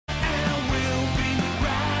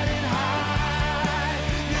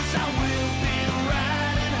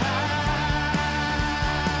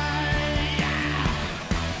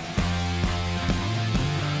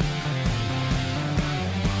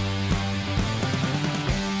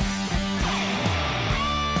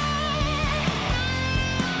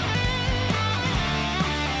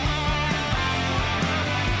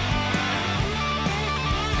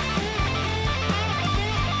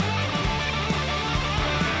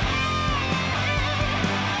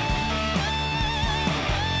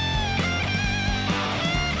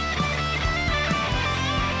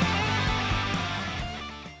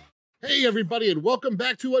Hey, everybody, and welcome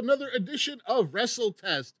back to another edition of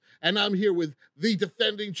Wresltetest. And I'm here with the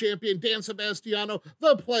defending champion, Dan Sebastiano,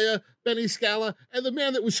 the player, Benny Scala, and the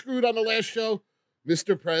man that was screwed on the last show,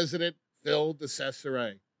 Mr. President, Phil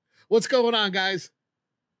DeCesare. What's going on, guys?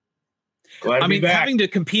 I mean, having to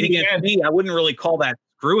compete against me, I wouldn't really call that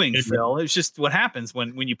screwing, Phil. It's just what happens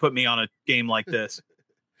when you put me on a game like this.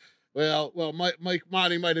 Well, Mike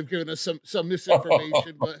Monty might have given us some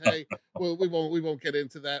misinformation, but hey, we won't get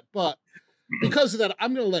into that. But because of that,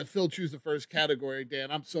 I'm going to let Phil choose the first category.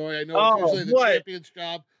 Dan, I'm sorry, I know it's usually the champion's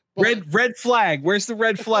job. But... Red flag. Where's the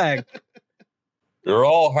red flag? You're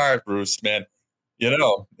all hard, Bruce, man. You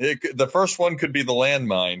know, the first one could be the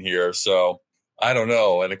landmine here, so I don't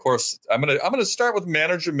know. And of course, I'm gonna start with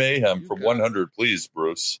Manager Mayhem for 100, please,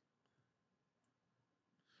 Bruce.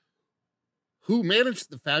 Who managed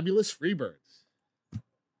the fabulous Freebirds?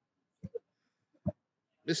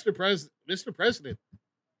 Mr. President.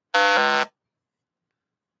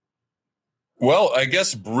 Well, I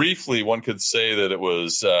guess briefly one could say that it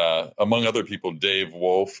was, among other people, Dave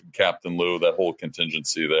Wolf, Captain Lou, that whole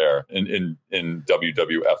contingency there in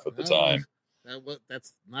WWF at the time.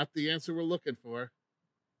 That's not the answer we're looking for.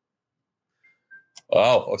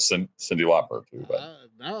 Oh, Cyndi Lauper, too. But.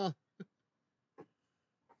 No.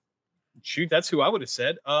 Shoot, that's who I would have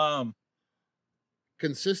said.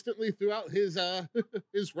 Consistently throughout his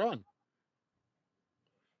his run.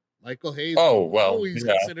 Michael Hayes. Oh, well, always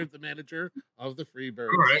considered the manager of the Freebirds.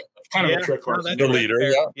 All right. Kind of a trick question. The leader,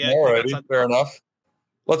 yeah. All righty, fair enough.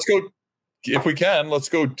 Let's go, if we can, let's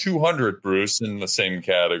go 200, Bruce, in the same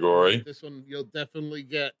category. This one you'll definitely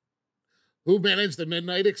get. Who managed the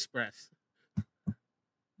Midnight Express?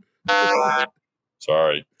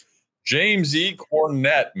 Sorry. James E.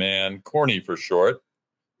 Cornette, man. Corny for short.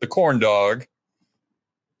 The corn dog.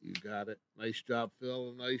 You got it. Nice job,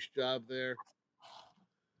 Phil. Nice job there.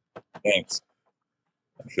 Thanks.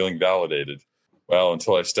 I'm feeling validated. Well,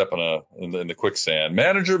 until I step in the quicksand.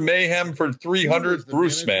 Manager Mayhem for 300,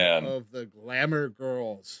 Bruce Man. Of the Glamour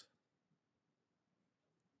Girls.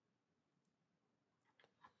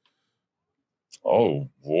 Oh,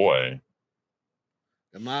 boy.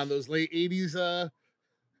 Come on, those late 80s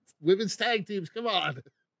women's tag teams. Come on.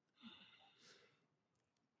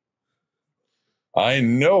 I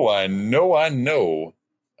know.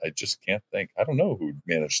 I just can't think. I don't know who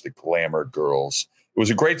managed the Glamour Girls. It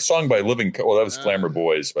was a great song by Living Color. Well, that was Glamour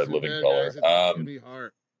Boys by Living Color.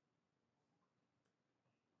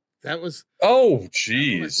 That was. Oh,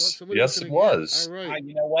 geez. Yes, it was. All right.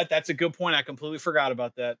 You know what? That's a good point. I completely forgot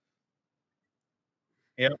about that.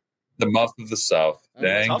 Yep. The Muff of the South.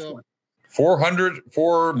 Dang. 400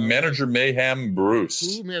 for Manager Mayhem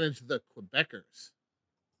Bruce. Who managed the Quebecers?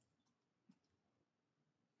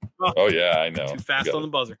 Oh yeah, I know. Too fast on the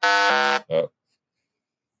buzzer.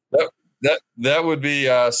 That would be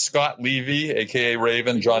Scott Levy, aka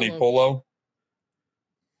Raven, Johnny Polo.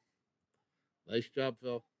 Nice job,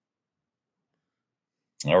 Phil.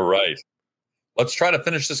 All right. Let's try to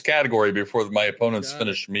finish this category before my opponents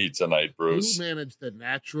finish me tonight, Bruce. Who managed the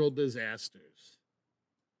natural disasters?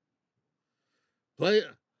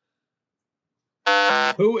 Player.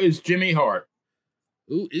 Who is Jimmy Hart?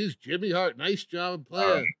 Who is Jimmy Hart? Nice job,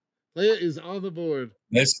 player. Player is on the board.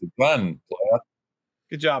 Nicely done, player.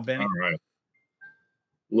 Good job, Benny. All right.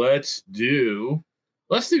 Let's do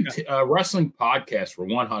wrestling podcast for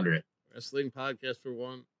 100. Wrestling podcast for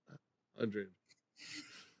 100.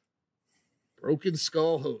 Broken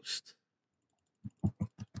Skull host.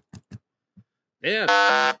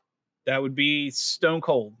 Yeah. That would be Stone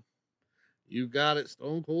Cold. You got it.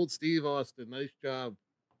 Stone Cold Steve Austin. Nice job.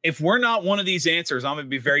 If we're not one of these answers, I'm going to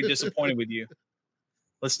be very disappointed with you.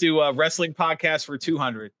 Let's do a wrestling podcast for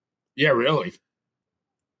 200. Yeah, really.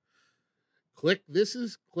 This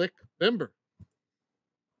is Click member.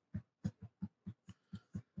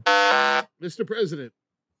 Mr. President.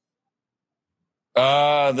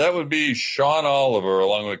 That would be Sean Oliver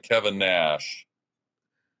along with Kevin Nash.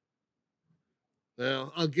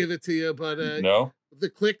 Well, I'll give it to you, but no.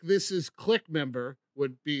 The This is Click member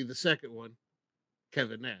would be the second one.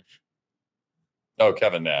 Kevin Nash. Oh,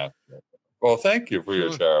 Kevin Nash. Well, thank you for your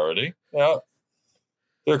charity. Yeah.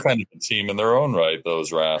 They're kind of a team in their own right,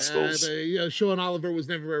 those rascals. Sean Oliver was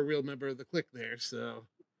never a real member of the Click there, so.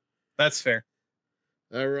 That's fair.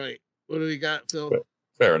 All right. What do we got, Phil?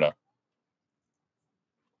 Fair enough.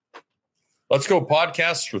 Let's go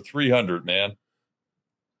podcasts for 300, man.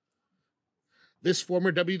 This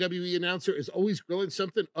former WWE announcer is always grilling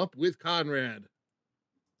something up with Conrad.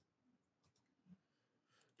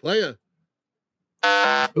 Playa.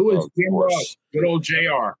 Who is Jim Ross? Good old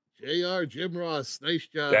JR. JR, Jim Ross. Nice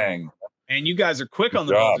job. Dang. And you guys are quick on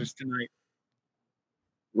the buzzers tonight.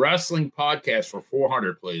 Wrestling podcast for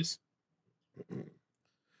 400, please.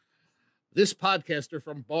 This podcaster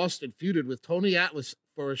from Boston feuded with Tony Atlas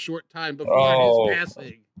for a short time before his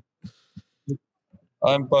passing.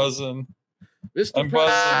 I'm buzzing. Mr.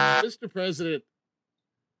 President.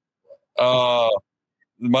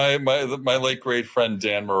 My late great friend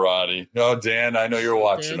Dan Marotti. Oh, Dan, I know you're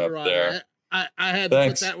watching up there. I had to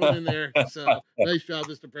put that one in there. So nice job,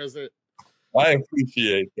 Mr. President. I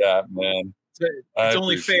appreciate that, man. It's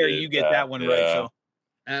only fair you get that one right, Phil.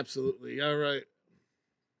 Absolutely. All right.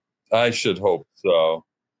 I should hope so.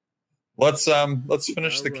 Let's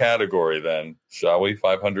finish the category then, shall we?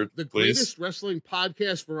 500, the please. Greatest wrestling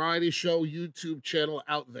podcast variety show YouTube channel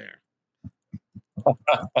out there.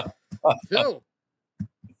 Phil.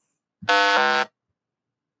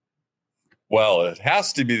 Well, it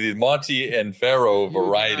has to be the Monty and Pharaoh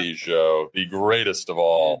variety show, the greatest of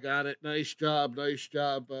all. You got it. Nice job. Nice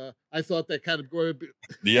job. I thought that kind of going to be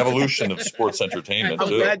the evolution of sports entertainment.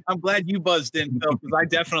 I'm glad you buzzed in, Phil, because I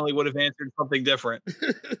definitely would have answered something different.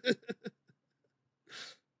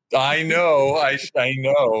 I know.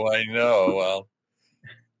 Well,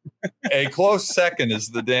 a close second is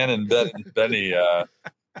the Dan and Benny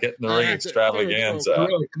getting the ring extravaganza.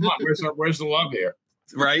 Really, come on, where's the love here?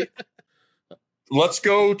 Right. Let's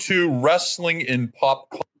go to wrestling in pop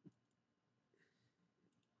culture.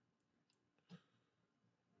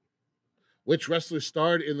 Which wrestler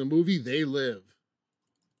starred in the movie They Live?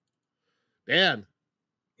 Dan.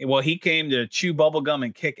 Well, he came to chew bubblegum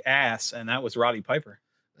and kick ass, and that was Roddy Piper.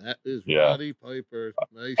 That is Roddy Piper.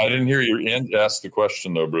 Nice. I didn't hear you ask the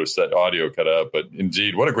question, though, Bruce. That audio cut out. But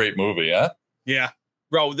indeed, what a great movie, huh? Yeah.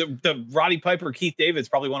 Bro, the Roddy Piper, Keith David's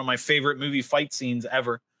probably one of my favorite movie fight scenes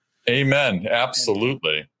ever. Amen.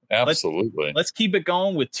 Absolutely. Absolutely. Let's keep it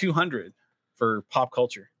going with 200 for pop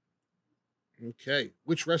culture. Okay.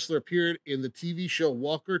 Which wrestler appeared in the TV show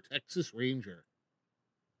Walker, Texas Ranger?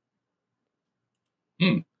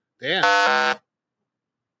 Dan.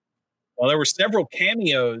 Well, there were several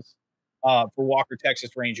cameos for Walker,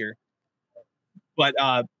 Texas Ranger. But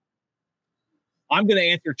I'm going to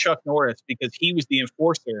answer Chuck Norris because he was the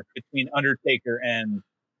enforcer between Undertaker and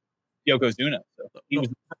Yokozuna. So he was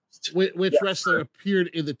the first. Which wrestler appeared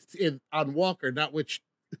on Walker, not which.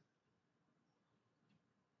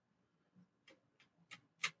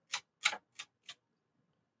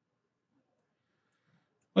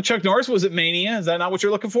 Well, Chuck Norris was at Mania. Is that not what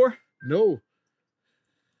you're looking for? No.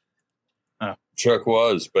 Oh. Chuck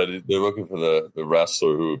was, but they're looking for the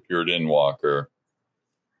wrestler who appeared in Walker.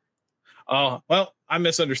 Oh, well, I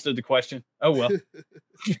misunderstood the question. Oh, well.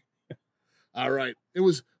 All right. It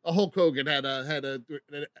was Hulk Hogan had a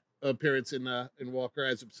appearance in Walker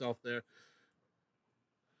as himself there.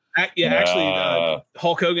 Actually,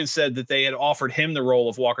 Hulk Hogan said that they had offered him the role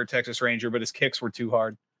of Walker, Texas Ranger, but his kicks were too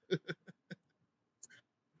hard.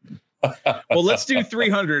 Well, let's do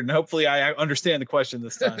 300, and hopefully I understand the question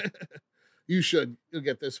this time. You should. You'll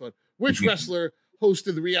get this one. Which wrestler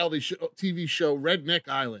hosted the reality TV show Redneck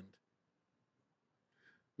Island?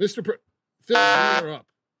 Phil, you're up.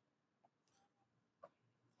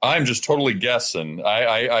 I'm just totally guessing.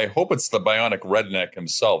 I hope it's the bionic redneck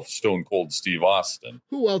himself, Stone Cold Steve Austin.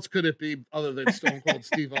 Who else could it be other than Stone Cold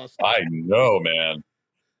Steve Austin? I know, man.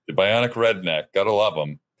 The bionic redneck. Gotta love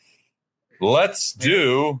him. Let's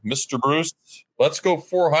do, Mr. Bruce, let's go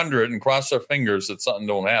 400 and cross our fingers that something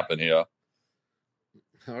don't happen here.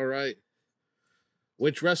 All right.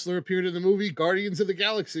 Which wrestler appeared in the movie Guardians of the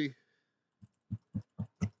Galaxy?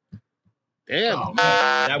 Damn. Oh,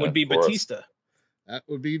 that would be Batista. That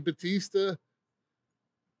would be Batista.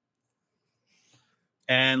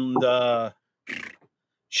 And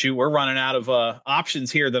shoot, we're running out of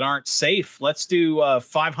options here that aren't safe. Let's do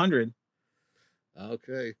 500.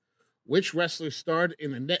 Okay. Which wrestler starred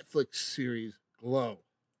in the Netflix series Glow?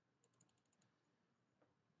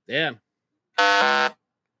 Dan.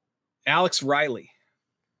 Alex Riley.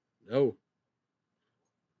 No.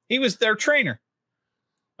 He was their trainer.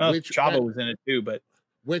 Oh, Chavo was in it too, but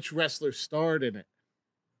which wrestler starred in it?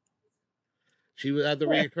 She had the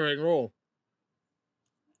reoccurring role.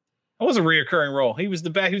 That was a reoccurring role. He was the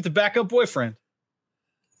backup boyfriend.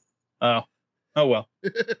 Oh well.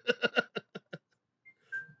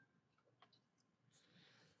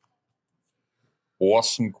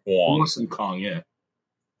 Awesome Kong. Awesome Kong, yeah.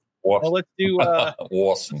 Well, let's do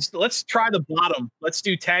awesome. Let's try the bottom. Let's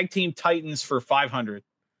do Tag Team Titans for 500.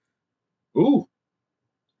 Ooh.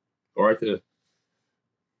 All right there.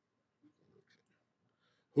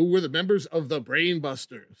 Who were the members of the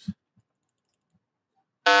Brainbusters?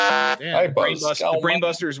 The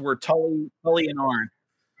Brainbusters were Tully and Arn.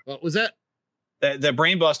 Well, was that The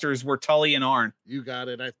Brainbusters were Tully and Arn. You got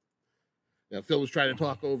it. Phil was trying to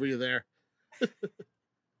talk over you there.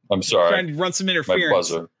 I'm sorry. Trying to run some My interference.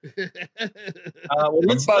 buzzer.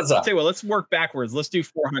 Let's tell you what, let's work backwards. Let's do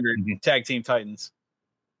 400 Tag Team Titans.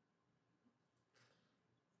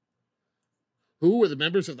 Who were the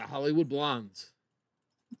members of the Hollywood Blondes?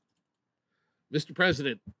 Mr.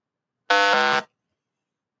 President.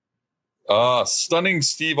 Stunning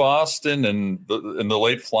Steve Austin and the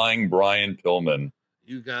late flying Brian Pillman.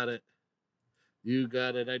 You got it. I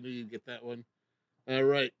knew you'd get that one. All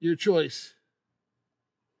right, your choice.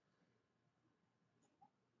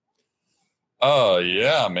 Oh,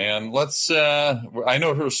 yeah, man. Let's, I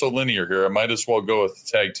know we're so linear here. I might as well go with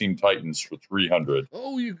Tag Team Titans for 300.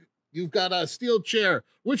 Oh, you've got a steel chair.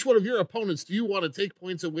 Which one of your opponents do you want to take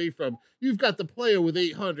points away from? You've got the player with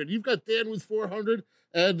 800. You've got Dan with 400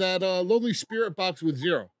 and that Lonely Spirit Box with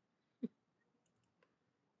 0.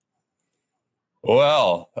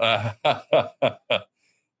 Well,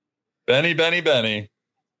 Benny.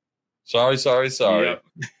 Sorry. Yep.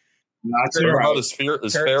 Not Turnabout is fair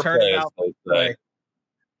play, as they say.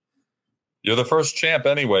 You're the first champ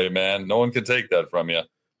anyway, man. No one can take that from you.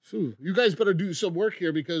 Phew, you guys better do some work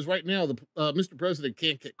here because right now the Mr. President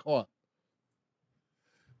can't get caught.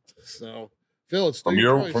 So, Phil, it's from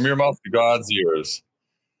your mouth to God's ears.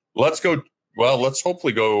 Let's go. Well, let's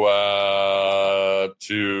hopefully go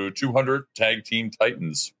to 200 Tag Team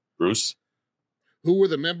Titans. Bruce, who were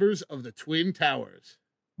the members of the Twin Towers?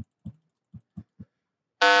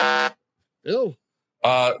 Phil.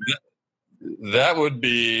 That would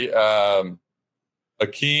be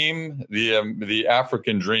Akeem, the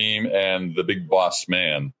African Dream, and the Big Boss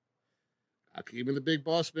Man. Akeem and the Big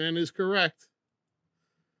Boss Man is correct.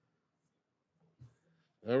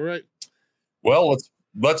 All right. Well,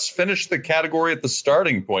 let's finish the category at the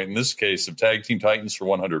starting point. In this case, of Tag Team Titans for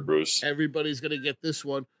 100. Bruce, everybody's going to get this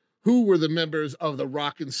one. Who were the members of the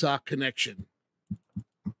Rock and Sock Connection?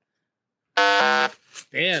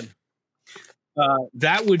 Dan.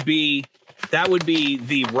 That would be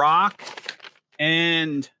The Rock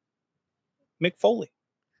and Mick Foley.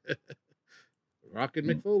 Rock and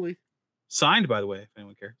Mick Foley. Signed, by the way, if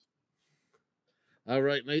anyone cares. All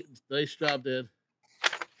right, nice job, Dan.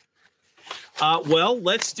 Well,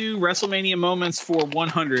 let's do WrestleMania moments for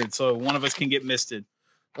 100, so one of us can get misted.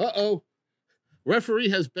 Uh-oh. Referee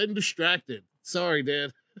has been distracted. Sorry,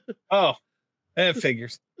 Dan. Oh, that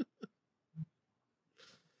figures.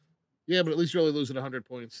 Yeah, but at least you're only losing 100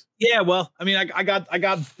 points. Yeah, well, I mean, I got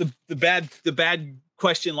the bad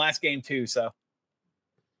question last game too. So,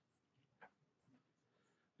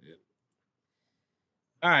 yeah.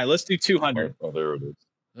 All right, let's do 200. Oh, there it is.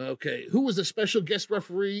 Okay, who was a special guest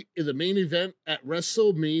referee in the main event at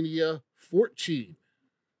WrestleMania 14?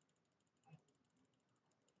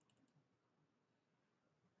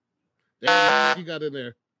 There, you got in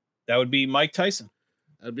there. That would be Mike Tyson.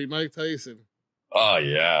 That'd be Mike Tyson. Oh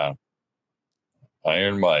yeah.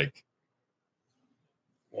 Iron Mike.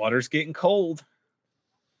 Water's getting cold.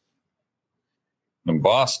 In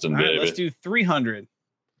Boston, All right, baby. let's do 300. I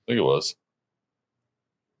think it was.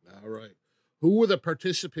 All right. Who were the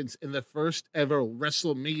participants in the first ever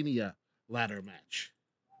WrestleMania ladder match?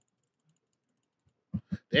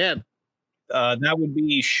 Dan. That would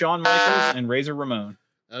be Shawn Michaels and Razor Ramon.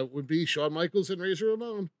 That would be Shawn Michaels and Razor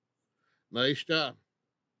Ramon. Nice job.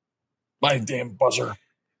 My damn buzzer.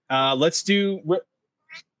 Let's do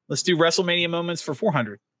WrestleMania moments for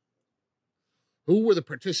 400. Who were the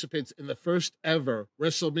participants in the first ever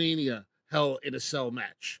WrestleMania Hell in a Cell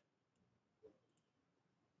match?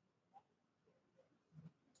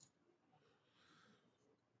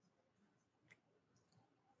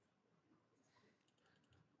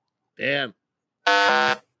 Dan.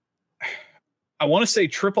 I want to say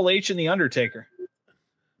Triple H and The Undertaker.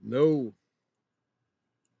 No.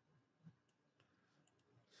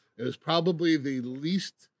 It was probably the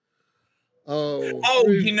least. Oh,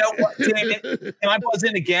 you know what? Damn it. Can I buzz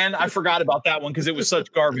in again? I forgot about that one because it was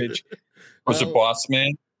such garbage. Was it Boss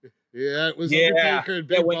Man? Yeah, it was Undertaker and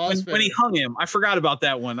Big Boss Man. When he hung him, I forgot about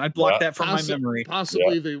that one. I blocked that from my memory.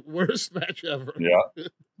 Possibly the worst match ever. Yeah.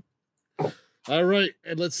 All right,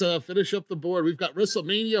 and let's finish up the board. We've got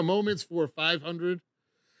WrestleMania moments for 500.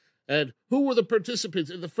 And who were the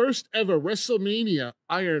participants in the first ever WrestleMania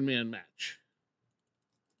Iron Man match?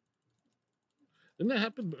 Didn't that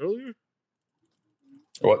happen earlier?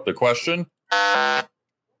 What, the question? Well,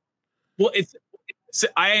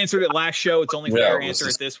 I answered it last show. It's only fair to answer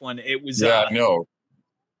it this one. It was no.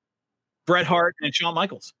 Bret Hart and Shawn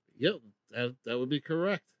Michaels. Yep, that would be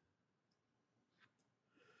correct.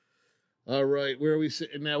 All right, where are we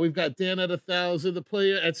sitting now? We've got Dan at 1,000, the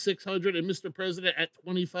player at 600, and Mr. President at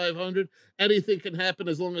 2,500. Anything can happen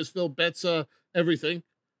as long as Phil bets everything.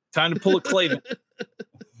 Time to pull a Clavin.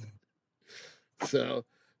 So,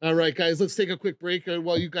 all right, guys, let's take a quick break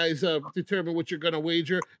while you guys determine what you're going to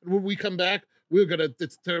wager. And when we come back, we're going to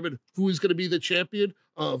determine who is going to be the champion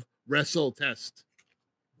of Wresltetest.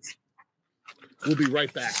 We'll be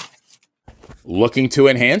right back. Looking to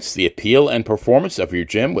enhance the appeal and performance of your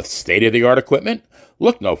gym with state-of-the-art equipment?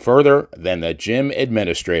 Look no further than the Gym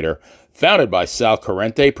Administrator. Founded by Sal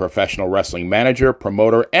Corrente, professional wrestling manager,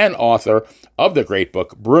 promoter, and author of the great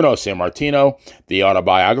book Bruno Sammartino, the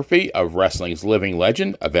autobiography of wrestling's living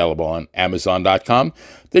legend, available on Amazon.com,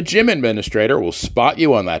 the Gym Administrator will spot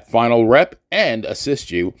you on that final rep and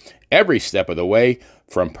assist you every step of the way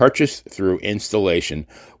from purchase through installation,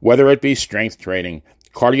 whether it be strength training,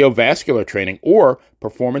 cardiovascular training, or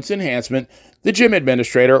performance enhancement. The Gym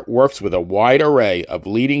Administrator works with a wide array of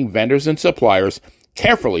leading vendors and suppliers,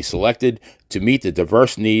 carefully selected to meet the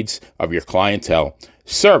diverse needs of your clientele.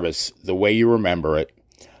 Service the way you remember it.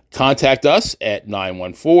 Contact us at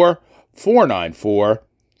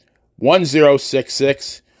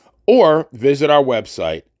 914-494-1066 or visit our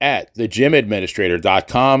website at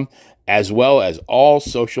thegymadministrator.com, as well as all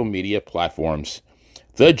social media platforms.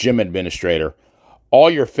 The Gym Administrator. All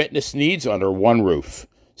your fitness needs under one roof.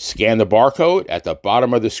 Scan the barcode at the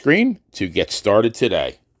bottom of the screen to get started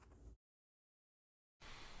today.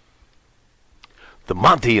 The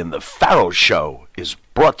Monty and the Pharaoh Show is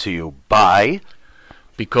brought to you by...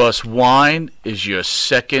 Because wine is your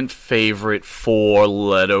second favorite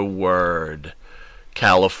four-letter word.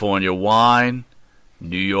 California wine,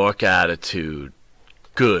 New York attitude.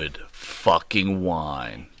 Good fucking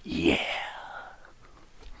wine. Yeah.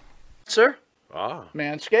 Sir? Ah.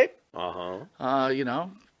 Manscaped? Uh-huh. You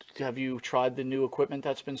know, have you tried the new equipment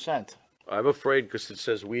that's been sent? I'm afraid because it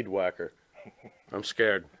says weed whacker. I'm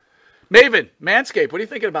scared. Maven, Manscaped, what are you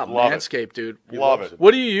thinking about Love it. Manscaped, dude? Love it.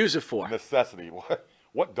 What do you use it for? Necessity.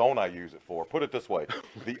 What don't I use it for? Put it this way.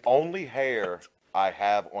 The only hair I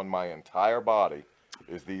have on my entire body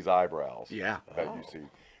is these eyebrows. Yeah. That you see.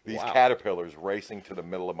 These caterpillars racing to the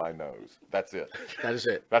middle of my nose. That's it. That is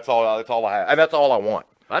it. That's all I have. And that's all I want.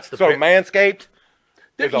 That's the So Manscaped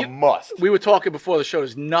is a You- must. We were talking before the show.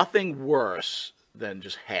 There's nothing worse than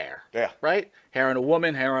just hair. Yeah. Right? Hair on a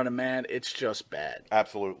woman, hair on a man. It's just bad.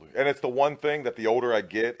 Absolutely. And it's the one thing that the older I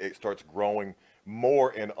get, it starts growing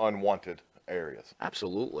more in unwanted areas.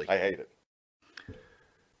 Absolutely. I hate it.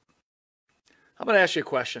 I'm going to ask you a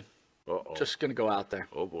question. Uh-oh. Just going to go out there.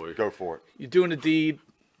 Oh, boy. Go for it. You're doing a deed.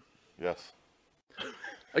 Yes.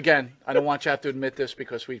 Again, I don't want you to have to admit this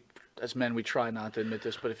because we, as men, we try not to admit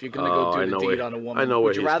this. But if you're going to Oh, go I do know the deed where- on a woman, I know where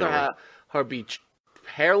would you he's rather going. have her be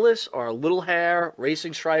hairless or a little hair,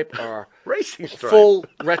 racing stripe, or Racing stripe. full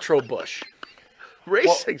retro bush? Well,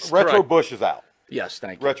 Racing stripe. Retro Bush is out. Yes,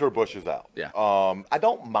 thank you. Retro Bush is out. Yeah. I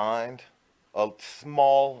don't mind a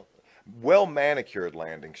small, well manicured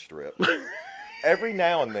landing strip. Every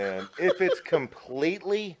now and then, if it's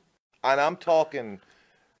completely, and I'm talking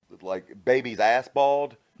like baby's ass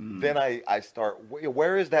bald, then I start.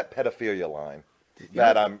 Where is that pedophilia line?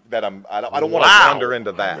 I don't want to Wow. wander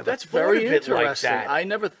into that. That's thought very of it like interesting. that. I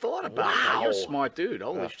never thought about that. You're a Wow. smart dude.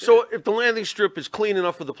 Holy shit. So if the landing strip is clean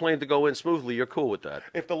enough for the plane to go in smoothly, you're cool with that?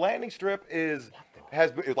 If the landing strip has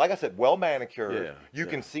like I said, well manicured, Yeah, you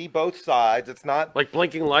can see both sides. It's not Like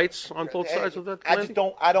blinking lights on both sides of that I landing? just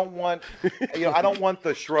don't. I don't want. I don't want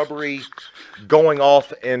the shrubbery going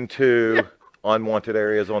off into unwanted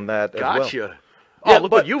areas on that as well. Gotcha. Yeah, Oh,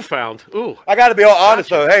 look but- what you found. Ooh. I got to be all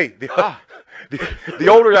honest though. Hey, the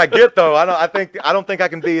older I get though, I don't think I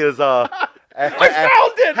can be as I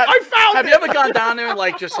found it! I found have it! you ever gone down there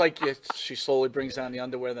and she slowly brings down the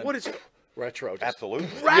underwear? Then What is retro? Just, Absolutely.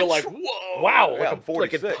 You're like, whoa. Wow, Yeah, I'm like it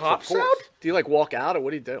 46, of pops course. out? Do you like walk out or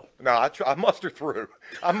what do you do? No, I muster through.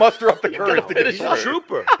 I muster up the courage to get He's through. a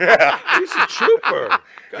trooper. He's a trooper.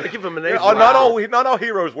 Gotta give him an A. Oh, not all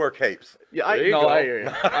heroes wear capes. Yeah, There you no, go. I hear you.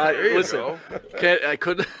 There you Listen, go. I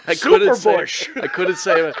couldn't Super say. Bush. I couldn't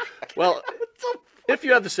say it. Well, if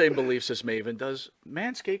you have the same beliefs as Maven does,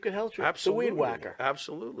 Manscaped could help you. Absolutely. The weed whacker.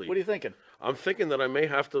 Absolutely. What are you thinking? I'm thinking that I may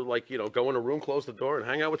have to, go in a room, close the door, and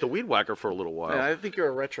hang out with the weed whacker for a little while. Yeah, I think you're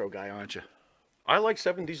a retro guy, aren't you? I like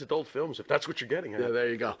 70s adult films, if that's what you're getting at. Yeah, there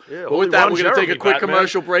you go. Yeah, But only with that, Ron we're going to take a Jeremy, quick Batman.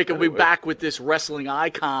 commercial break and we'll be Anyway. back with this wrestling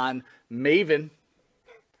icon, Maven.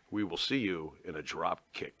 We will see you in a drop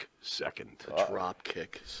kick second. Drop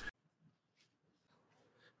kick.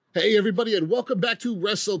 Hey, everybody, and welcome back to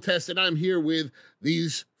Wresltetest, and I'm here with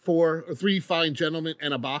these three fine gentlemen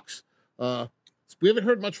and a box. We haven't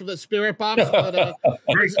heard much from that spirit box, but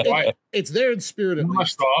Very quiet. it's there in spirit at Not much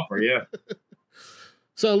least. to offer, yeah.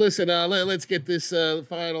 So listen, let's get this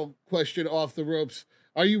final question off the ropes.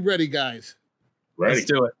 Are you ready, guys? Ready. Let's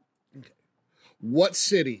do it. What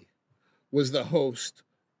city was the host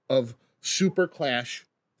of Super Clash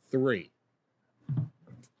 3?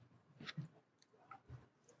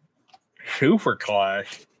 Super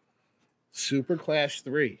Clash. Super Clash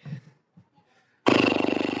 3.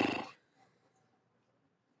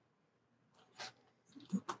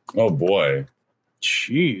 Oh boy.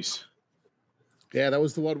 Jeez. Yeah, that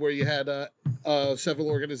was the one where you had several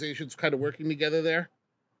organizations kind of working together there.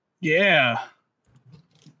 Yeah.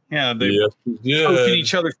 Yeah, they Yes, we did. poking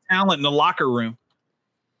each other's talent in the locker room.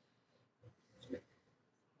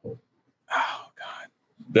 Oh God.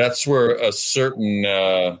 That's where a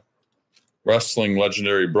certain wrestling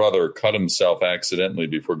legendary brother cut himself accidentally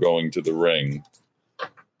before going to the ring.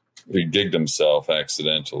 He gigged himself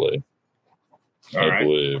accidentally, All I right.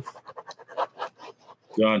 believe.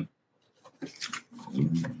 Done.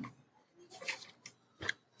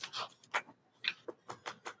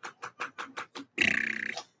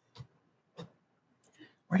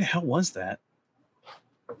 Where the hell was that?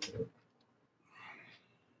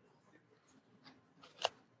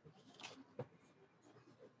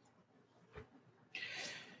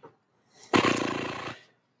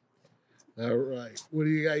 All right. What do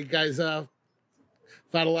you got? You guys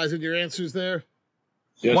finalizing your answers there?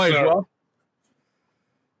 Yes, Might as sir. well.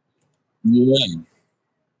 Yeah.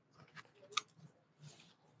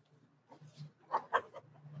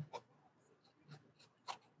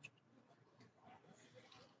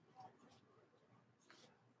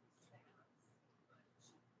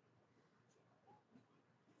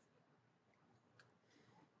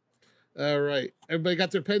 All right. Everybody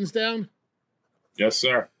got their pens down? Yes,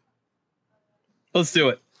 sir. Let's do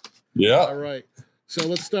it. All Yeah. right. So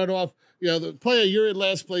let's start off. The player, you're in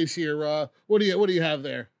last place here. What do you have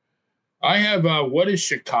there? I have what is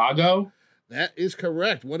Chicago? That is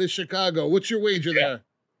correct. What is Chicago? What's your wager there?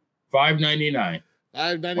 $5.99.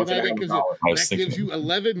 $5.99. What's that That gives dollar? I was that gives thinking- you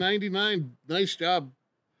 $11.99. Nice job.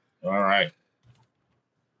 All right.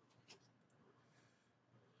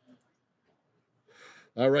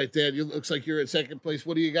 All right, Dan. You looks like you're in second place.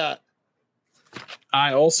 What do you got?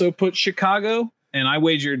 I also put Chicago, and I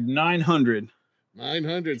wagered 900.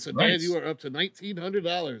 900. So Dan, Nice. you are up to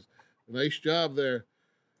 $1,900. Nice job there,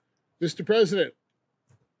 Mr. President.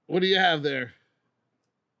 What do you have there?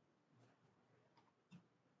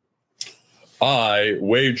 I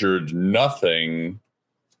wagered nothing,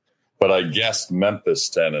 but I guessed Memphis,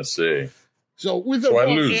 Tennessee. So with the So I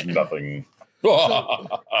wrong lose an- nothing.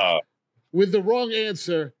 with the wrong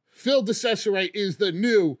answer, Phil DeCesare is the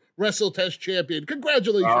new Wresltetest champion.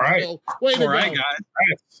 Congratulations, All right. Phil. Way to All go. right,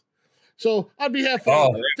 guys. So on behalf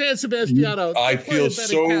of Oh. Dan Sebastiano, I the feel player betting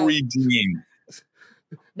so count, redeemed.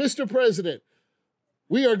 Mr. President,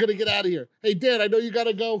 we are going to get out of here. Hey, Dan, I know you got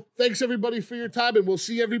to go. Thanks, everybody, for your time, and we'll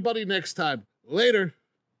see everybody next time. Later.